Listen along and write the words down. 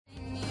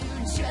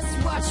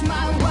watch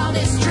my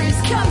wildest dreams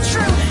come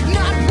true.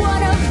 Not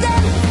one of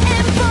them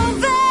involving.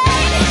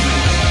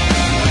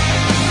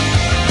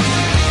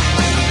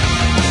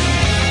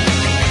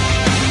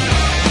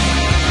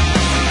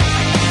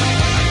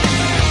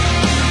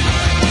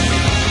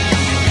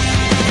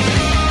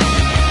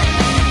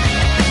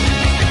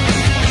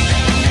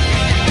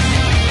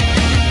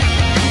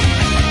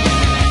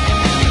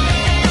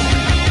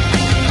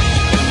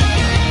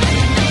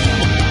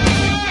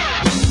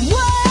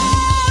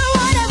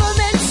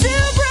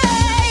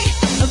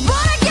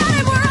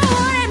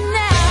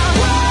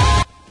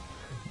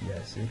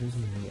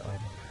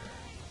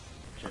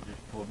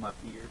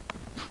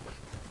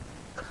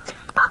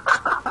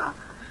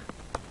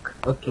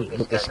 Okay,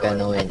 Lucas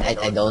gonna win.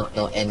 I don't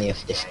know any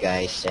of these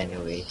guys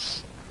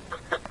anyways.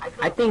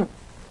 I think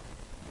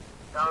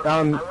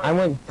I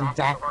want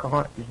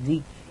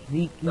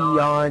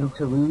Zekeon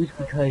to lose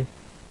because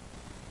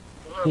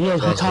he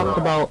talked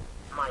about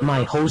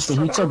my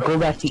hosting. He said go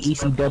back to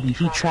ECW.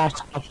 He trash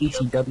talked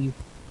ECW.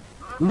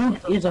 Luke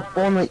is a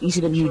former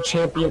ECW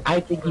champion. I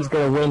think he's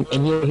gonna win,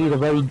 and he's a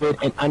very good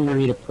and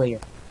underrated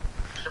player.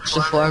 He's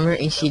a former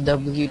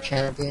ECW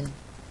champion.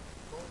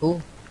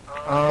 Who?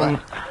 I'm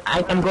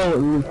going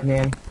with Luke,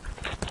 man.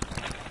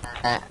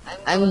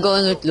 I'm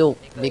going with Luke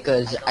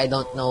because I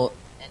don't know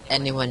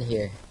anyone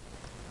here.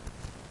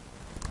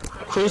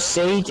 Chris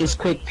Sage is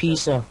quick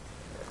pizza.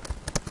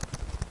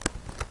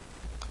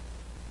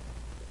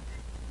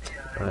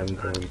 I'm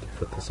going to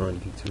put this on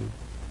YouTube.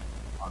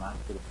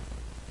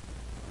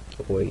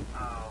 Wait.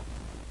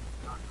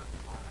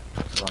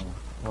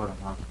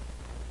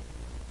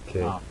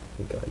 Okay,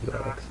 we got you,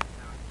 Alex.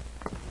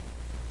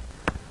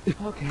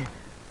 Okay.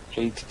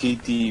 Hey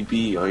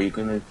TTV, are you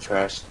gonna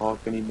trash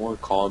talk anymore?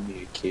 Call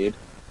me a kid?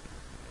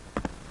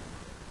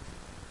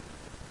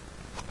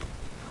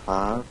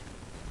 Huh?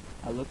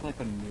 I look like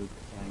a noob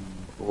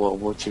playing. Well,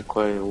 what's your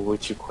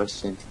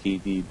question,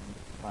 TTV?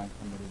 Find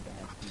somebody to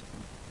have pizza.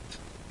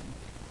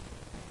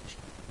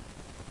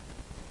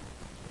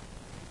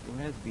 Who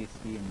has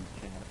BC in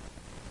the chat?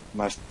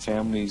 My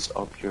family's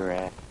up your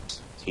ass,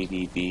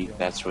 TDB.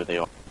 That's where they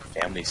are.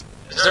 Families.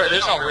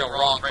 There's no real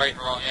right and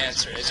wrong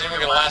answer. Is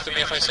anyone gonna laugh at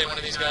me if I say one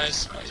of these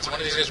guys? Is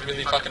one of these guys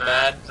really fucking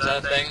bad? Is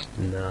that a thing?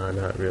 Nah,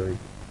 not really.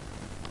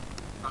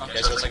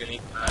 Okay, so it's like an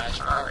equal match.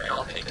 Alright,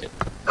 I'll take it.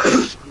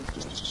 I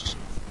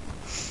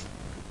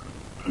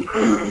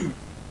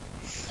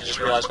just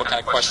realized what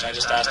kind of question I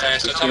just asked. Alright,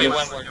 so tell me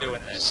when we're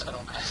doing this. I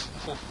don't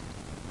know.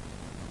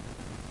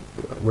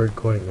 We're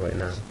recording right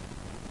now.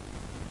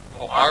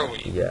 Oh, are we?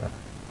 Yeah.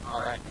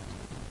 Alright,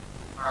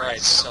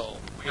 so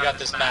we got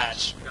this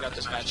match.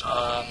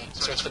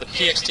 So it's for the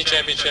PXT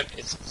Championship.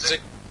 It's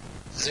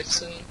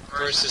Zixon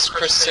versus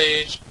Chris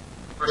Sage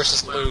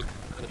versus Luke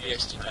for the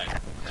PXT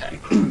tag. Okay.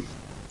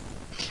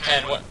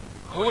 And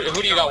who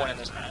do you got winning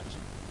this match?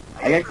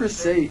 I got Chris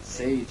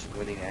Sage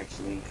winning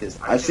actually, because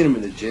I've seen him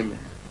in the gym,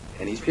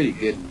 and he's pretty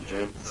good in the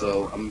gym.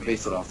 So I'm gonna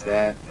base it off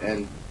that.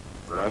 And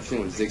what I've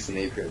seen with Zixon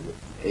Apier,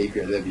 I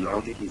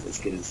don't think he's as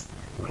good as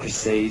Chris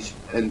Sage.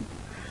 And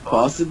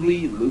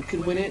possibly Luke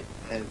could win it,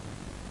 and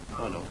I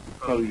don't know,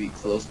 probably be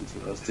close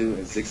between those two,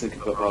 and Zixon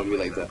could probably be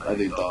like the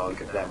other dog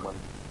of that one.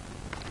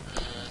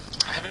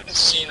 I haven't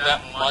seen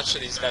that much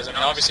of these guys. I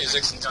mean, obviously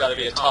Zixon's got to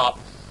be a top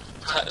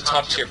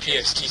tier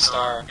PXT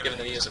star, given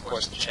that he is, of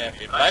course, the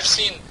champion. But there's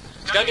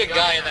got to be a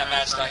guy in that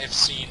match that I have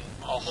seen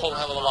a whole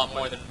hell of a lot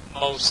more than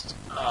most.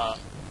 There's got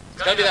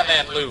to be that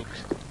man Luke.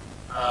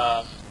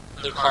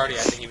 Luke Hardy,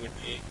 I think he would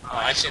be.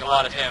 I've seen a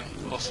lot of him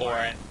before,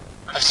 and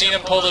I've seen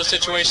him pull those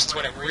situations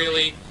when it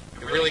really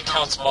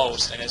counts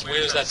most. And as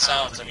weird as that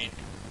sounds, I mean,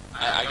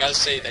 I gotta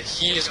say that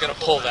he is gonna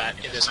pull that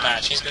in this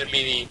match. He's gonna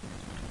be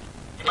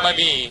he might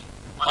be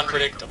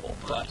unpredictable,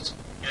 but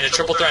in a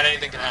triple threat,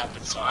 anything can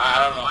happen. So I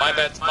don't know.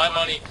 My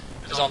money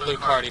is on Luke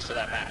Hardy for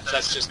that match.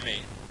 That's just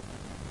me.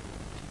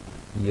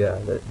 Yeah,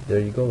 there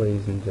you go,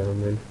 ladies and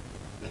gentlemen.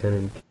 Ken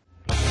and